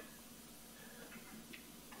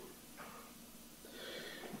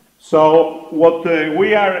 So what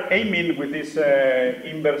we are aiming with this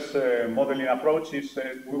inverse modeling approach is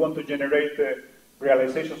we want to generate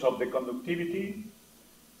realizations of the conductivity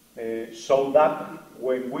so that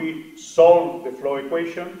when we solve the flow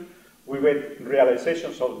equation, we get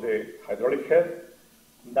realizations of the hydraulic head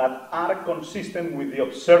that are consistent with the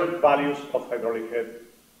observed values of hydraulic head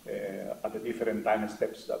at the different time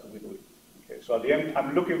steps that we do it. Okay, so at the end,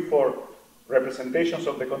 I'm looking for representations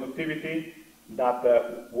of the conductivity that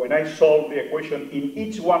when I solve the equation in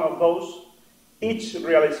each one of those, each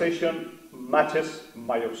realization matches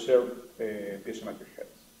my observed piezometric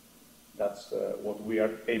heads. That's what we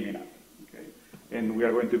are aiming at. Okay? And we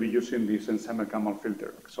are going to be using this ensemble Kalman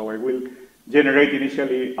filter. So I will generate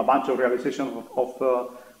initially a bunch of realizations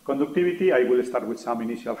of conductivity. I will start with some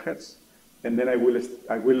initial heads. And then I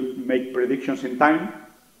will make predictions in time,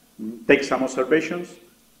 take some observations,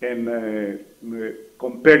 and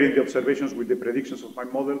comparing the observations with the predictions of my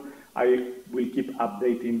model, I will keep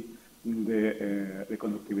updating the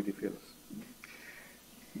conductivity fields.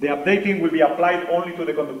 The updating will be applied only to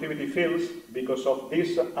the conductivity fields because of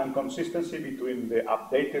this inconsistency between the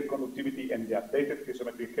updated conductivity and the updated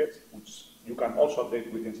piezometric heads, which you can also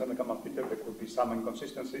update with the ensemble Kalman filter. There could be some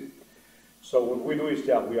inconsistency. So what we do is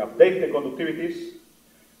that we update the conductivities,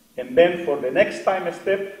 and then for the next time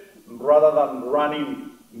step, rather than running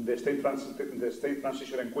the state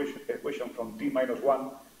transition equation from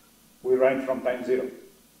t-1, we run it from time 0.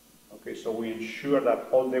 Okay, so we ensure that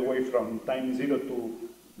all the way from time 0 to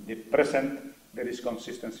the present, there is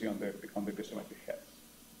consistency on the piezometric heads.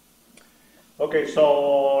 Okay,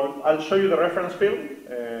 so I'll show you the reference field.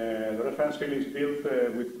 The reference field is built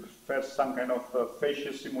with first some kind of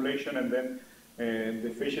phases simulation, and then the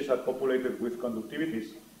phases are populated with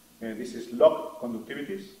conductivities. This is log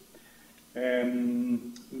conductivities.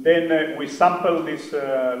 Then we sample this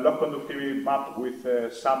log conductivity map with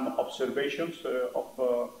some observations of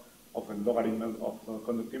a logarithm of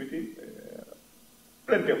conductivity.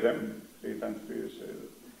 Plenty of them. 3 times 3 is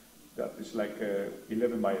that is like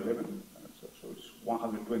 11 by 11. So it's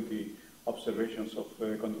 120 observations of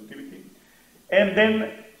conductivity. And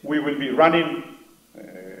then we will be running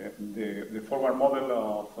the forward model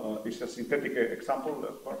of, it's a synthetic example,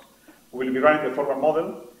 of course. We will be running the forward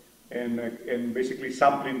model and basically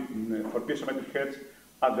sampling for piezometric heads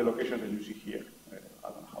at the locations that you see here. I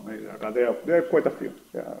don't know how many there are, but there are quite a few,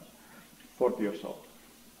 40 or so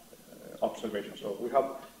observations. So we have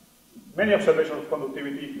many observations of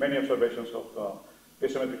conductivity, many observations of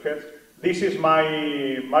piezometric heads. This is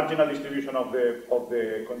my marginal distribution of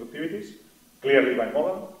the conductivities, clearly by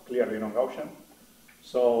model, clearly non-Gaussian.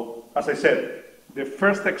 So, as I said, the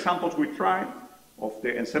first examples we tried of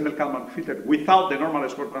the ensemble Kalman filter without the normal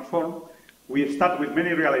score transform, we start with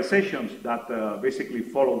many realizations that basically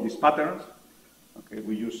follow these patterns. Okay,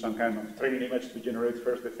 we use some kind of training image to generate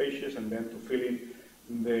first the phases and then to fill in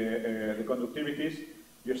the conductivities.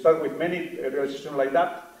 You start with many realizations like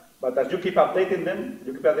that, but as you keep updating them,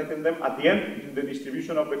 at the end, the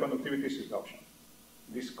distribution of the conductivities is Gaussian.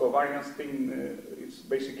 This covariance thing is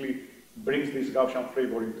basically brings this Gaussian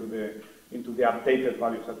flavor into the updated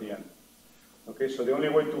values at the end. Okay, so the only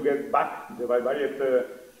way to get back the bivariate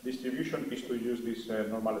distribution is to use this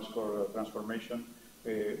normal score transformation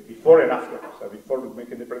before and after. So before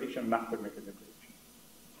making the prediction and after making the prediction.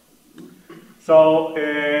 So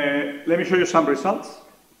let me show you some results.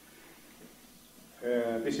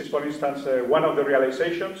 This is, for instance, one of the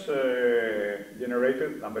realizations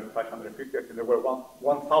generated, number 550. I think there were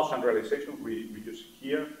 1,000 realizations we use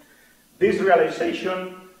here. This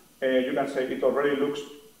realization, you can say it already looks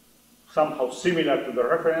somehow similar to the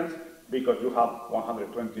reference because you have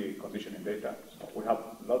 120 conditioning data. So we have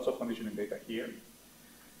lots of conditioning data here.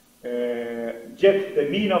 Yet the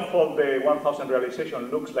mean of all the 1,000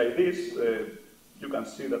 realization looks like this. You can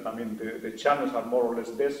see that, I mean, the channels are more or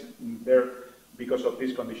less there because of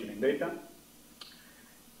this conditioning data.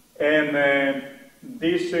 And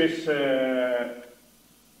this is,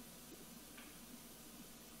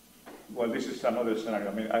 well, this is another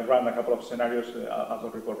scenario. I mean, I ran a couple of scenarios. I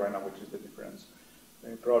don't recall right now which is the difference.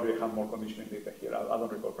 Probably have more conditioning data here. I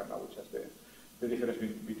don't recall right now which is the difference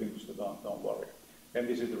between these two. Don't worry. And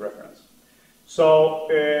this is the reference. So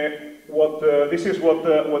this is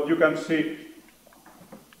what you can see.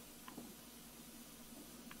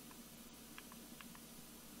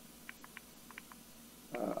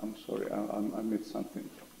 I'm sorry, I missed something.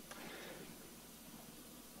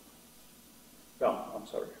 No, I'm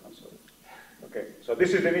sorry. Okay, so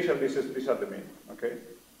this is the initial, these are the mean, okay?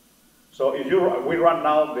 So if we run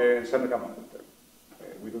now the Kalman filter.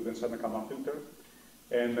 We do the Kalman filter,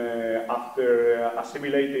 and after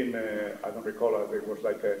assimilating, I don't recall, it was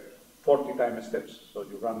like 40 time steps. So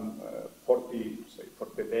you run 40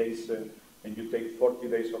 days, and you take 40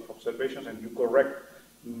 days of observations, and you correct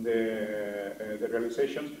the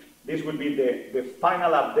realizations. This will be the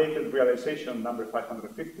final updated realization number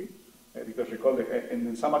 550, because recall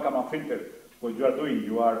in the Kalman filter, what you are doing,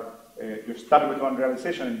 you start with one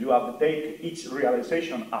realization and you update each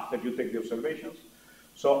realization after you take the observations.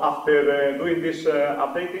 So after doing these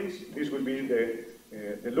updatings, this will be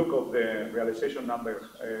the look of the realization number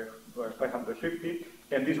 550,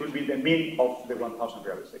 and this will be the mean of the 1,000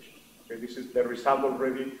 realizations. Okay, this is the result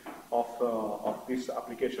already of this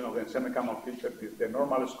application of the Kalman filter, the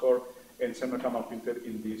normal score and Kalman filter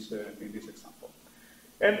in this example.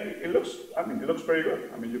 And it looks pretty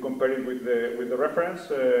good. I mean, you compare it with the reference.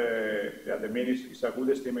 Yeah, the mean is a good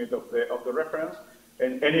estimate of the reference,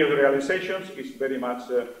 and any of the realizations is very much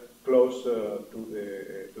close to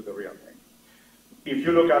the real thing. If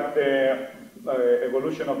you look at the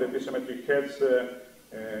evolution of the piezometric heads,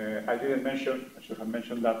 I didn't mention. I should have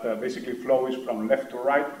mentioned that basically flow is from left to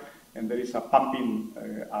right, and there is a pumping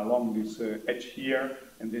along this edge here,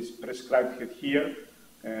 and this prescribed head here.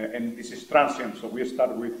 And this is transient, so we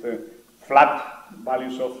start with flat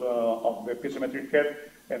values of the piezometric head,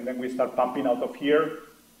 and then we start pumping out of here,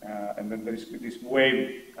 and then there is this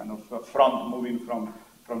wave kind of front moving from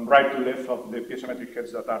right to left of the piezometric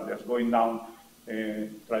heads that are just going down,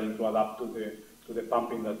 trying to adapt to the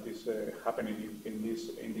pumping that is happening in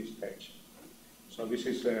this edge. So this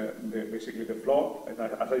is basically the flow. And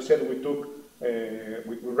as I said,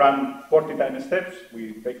 we ran 40 time steps.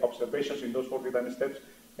 We take observations in those 40 time steps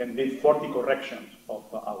and did 40 corrections of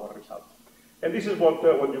our results. And this is what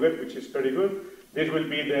you get, which is pretty good. This will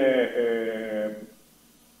be the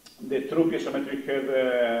true piezometric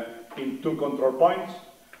head in 2 control points.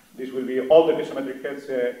 This will be all the piezometric heads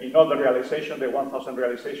in all the realization, the 1,000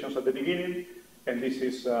 realizations at the beginning, and this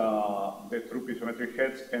is the true piezometric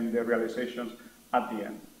heads and the realizations at the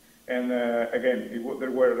end. And again,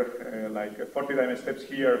 there were like 40 time steps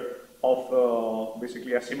here of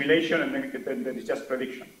basically assimilation, and then there is just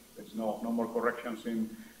prediction. There's no more corrections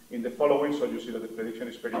in the following, so you see that the prediction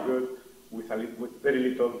is pretty good with very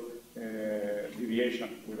little deviation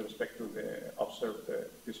with respect to the observed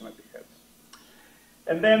piezometric heads.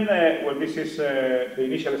 And then, well, this is the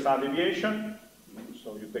initial standard deviation.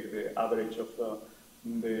 So you take the average of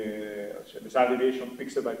the standard deviation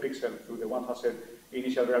pixel by pixel through the 1,000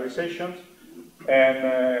 initial realizations.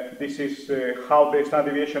 And this is how the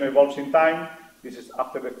standard deviation evolves in time. This is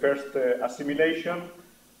after the first assimilation,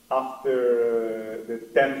 after the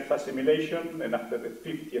 10th assimilation, and after the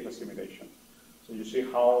 50th assimilation. So you see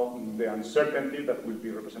how the uncertainty that will be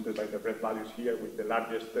represented by the red values here with the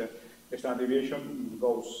largest standard deviation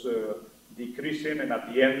goes decreasing, and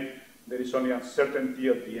at the end there is only uncertainty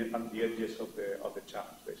at the end, on the edges of the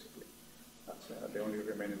channels, basically. That's the only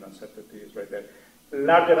remaining uncertainty is right there.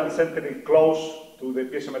 Larger uncertainty close to the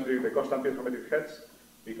piezometric, the constant piezometric heads,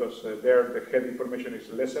 because there the head information is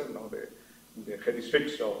lesser. No, the head is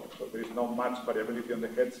fixed, so there is not much variability on the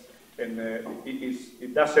heads, and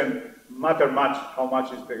it doesn't matter much how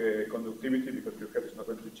much is the conductivity, because your head is not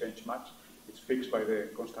going to change much. It's fixed by the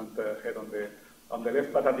constant head on the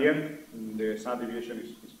left, but at the end the standard deviation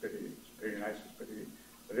is pretty nice. It's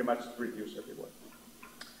very much reduced everywhere.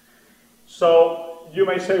 So you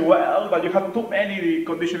may say, well, but you have too many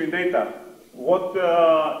conditioning data. What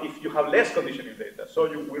if you have less conditioning data? So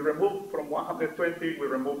we remove from 120, we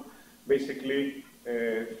remove basically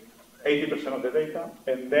 80% of the data,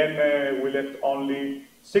 and then we left only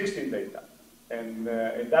 16 data. And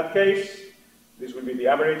in that case, This will be the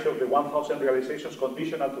average of the 1,000 realizations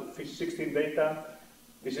conditional to 16 data.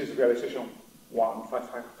 This is realization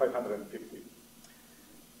 550.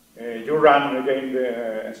 You run again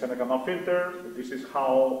the Kalman filter. This is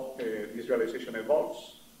how this realization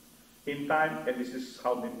evolves in time, and this is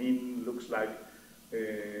how the mean looks like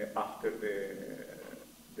after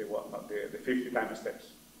the 50 time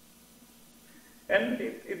steps. And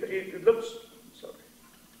it looks, sorry,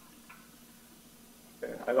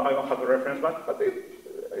 I don't have the reference back, but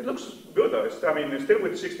it looks good. I mean, still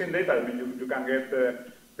with 16 data, I mean, you can get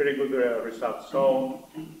pretty good results. So,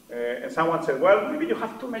 and someone said, well, maybe you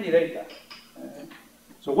have too many data.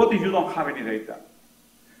 So what if you don't have any data?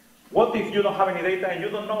 What if you don't have any data and you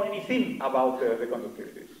don't know anything about the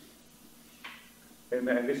conductivities?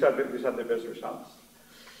 And these are the best results.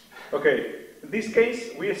 Okay, in this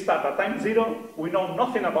case, we start at time 0. We know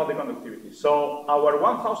nothing about the conductivity. So our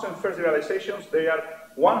 1,000 first realizations, they are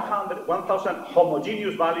 1,000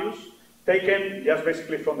 homogeneous values taken just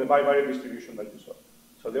basically from the bivariate distribution that you saw.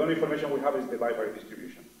 So the only information we have is the bivariate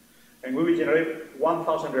distribution. And we will generate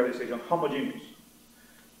 1,000 realizations, homogeneous,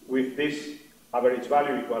 with this average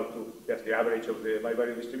value equal to just the average of the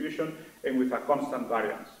bivariate distribution, and with a constant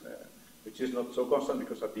variance, which is not so constant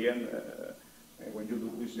because at the end, when you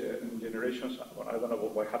do these generations, well, I don't know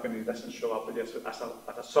what happened, it doesn't show up just as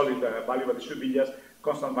a solid value, but it should be just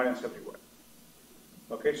constant variance everywhere.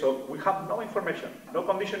 Okay, so we have no information, no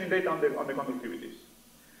conditioning data on the conductivities.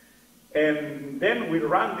 And then we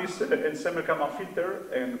run this Kalman filter,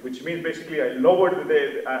 and which means basically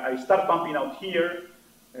I start pumping out here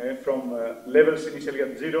from levels initially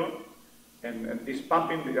at 0, and this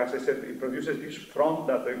pumping, as I said, it produces this front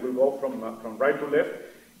that will go from right to left,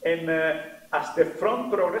 and as the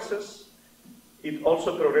front progresses, it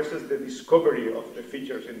also progresses the discovery of the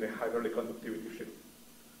features in the hydraulic conductivity field.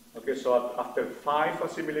 Okay, so after 5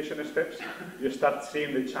 assimilation steps, you start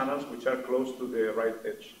seeing the channels which are close to the right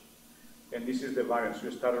edge. And this is the variance.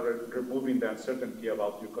 You start removing the uncertainty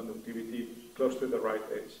about your conductivity close to the right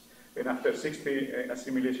edge. And after 60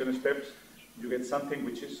 assimilation steps, you get something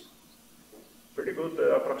which is pretty good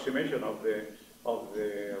approximation of the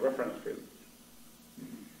reference field.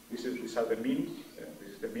 These are the means.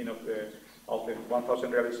 This is the mean of the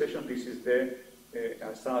 1,000 realization. This is the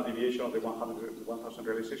standard deviation of the 1,000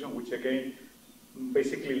 realization, which again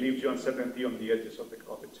basically leaves you uncertainty on the edges of the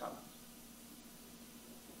channel.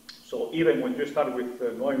 So even when you start with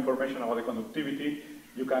no information about the conductivity,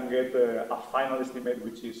 you can get a final estimate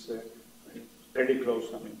which is pretty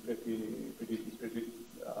close. I mean, pretty.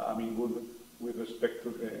 I mean, good with respect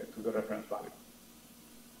to the reference value.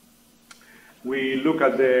 We look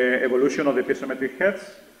at the evolution of the piezometric heads.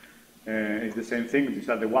 It's the same thing. These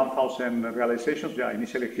are the 1,000 realizations. Yeah,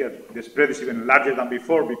 initially here the spread is even larger than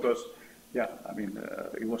before because, yeah, I mean,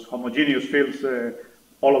 it was homogeneous fields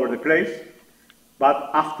all over the place.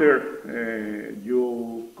 But after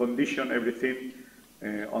you condition everything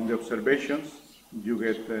on the observations, you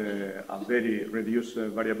get a very reduced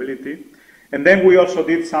variability. And then we also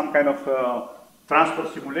did some kind of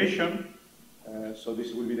transport simulation. So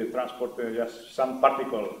this will be the transport, just some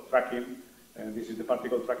particle tracking. And this is the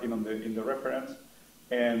particle tracking in the reference.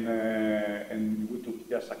 And we took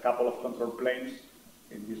just a couple of control planes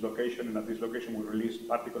in this location. And at this location, we released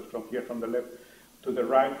particles from here, from the left to the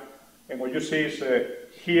right. And what you see is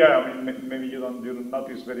here, I mean, maybe you don't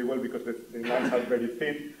notice very well because the lines are very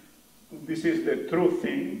thin. This is the true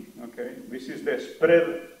thing, okay? This is the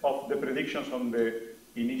spread of the predictions on the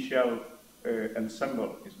initial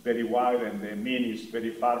ensemble. It's very wide and the mean is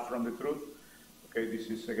very far from the truth. Okay, this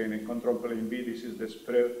is again in control plane B. This is the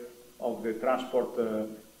spread of the transport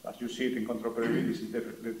as you see it in control plane B. This is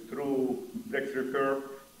the true breakthrough curve.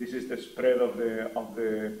 This is the spread of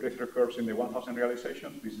the breakthrough curves in the 1,000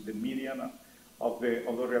 realizations. This is the median of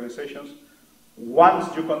those realizations.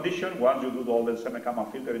 Once you condition, once you do all the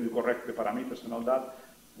Kalman filter and you correct the parameters and all that,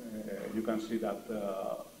 you can see that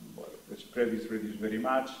well, the spread is reduced very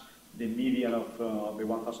much. The median of the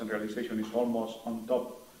 1,000 realization is almost on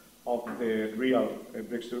top of the real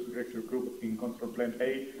breakthrough group in control plane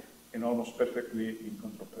A and almost perfectly in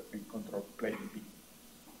control plane B.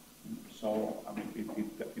 So, I mean,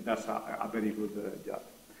 it does a very good job.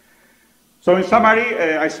 So, in summary,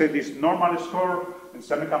 I said this normal score and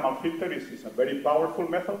Kalman filter is a very powerful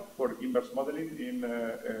method for inverse modeling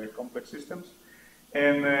in complex systems.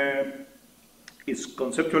 And it's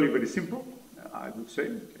conceptually very simple, I would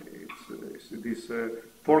say. It's this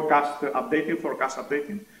forecast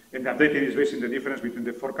updating. And the updating is basically the difference between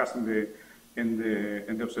the forecast and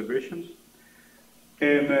the observations.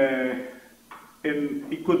 And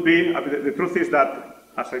it could be, I mean, the truth is that,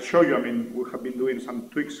 as I show you, I mean, we have been doing some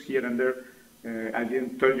tweaks here and there I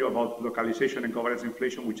didn't tell you about localization and covariance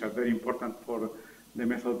inflation, which are very important for the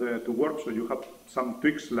method to work. So you have some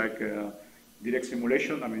tweaks like direct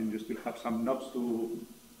simulation. I mean, you still have some knobs to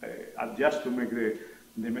adjust to make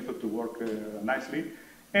the method to work nicely.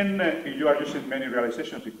 And if you are using many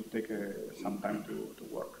realizations, it could take some time to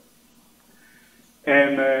work.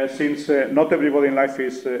 And since not everybody in life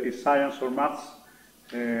is science or maths,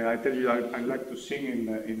 I tell you I like to sing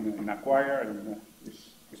in a choir, and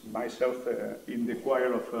it's myself in the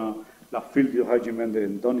choir of La Fille du Régiment de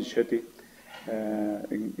Donizetti.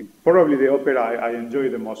 Probably the opera I enjoy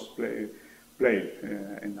the most playing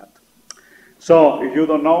in that. So, if you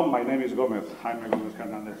don't know, my name is Gomez. I'm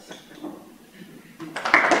Gomez-Hernandez.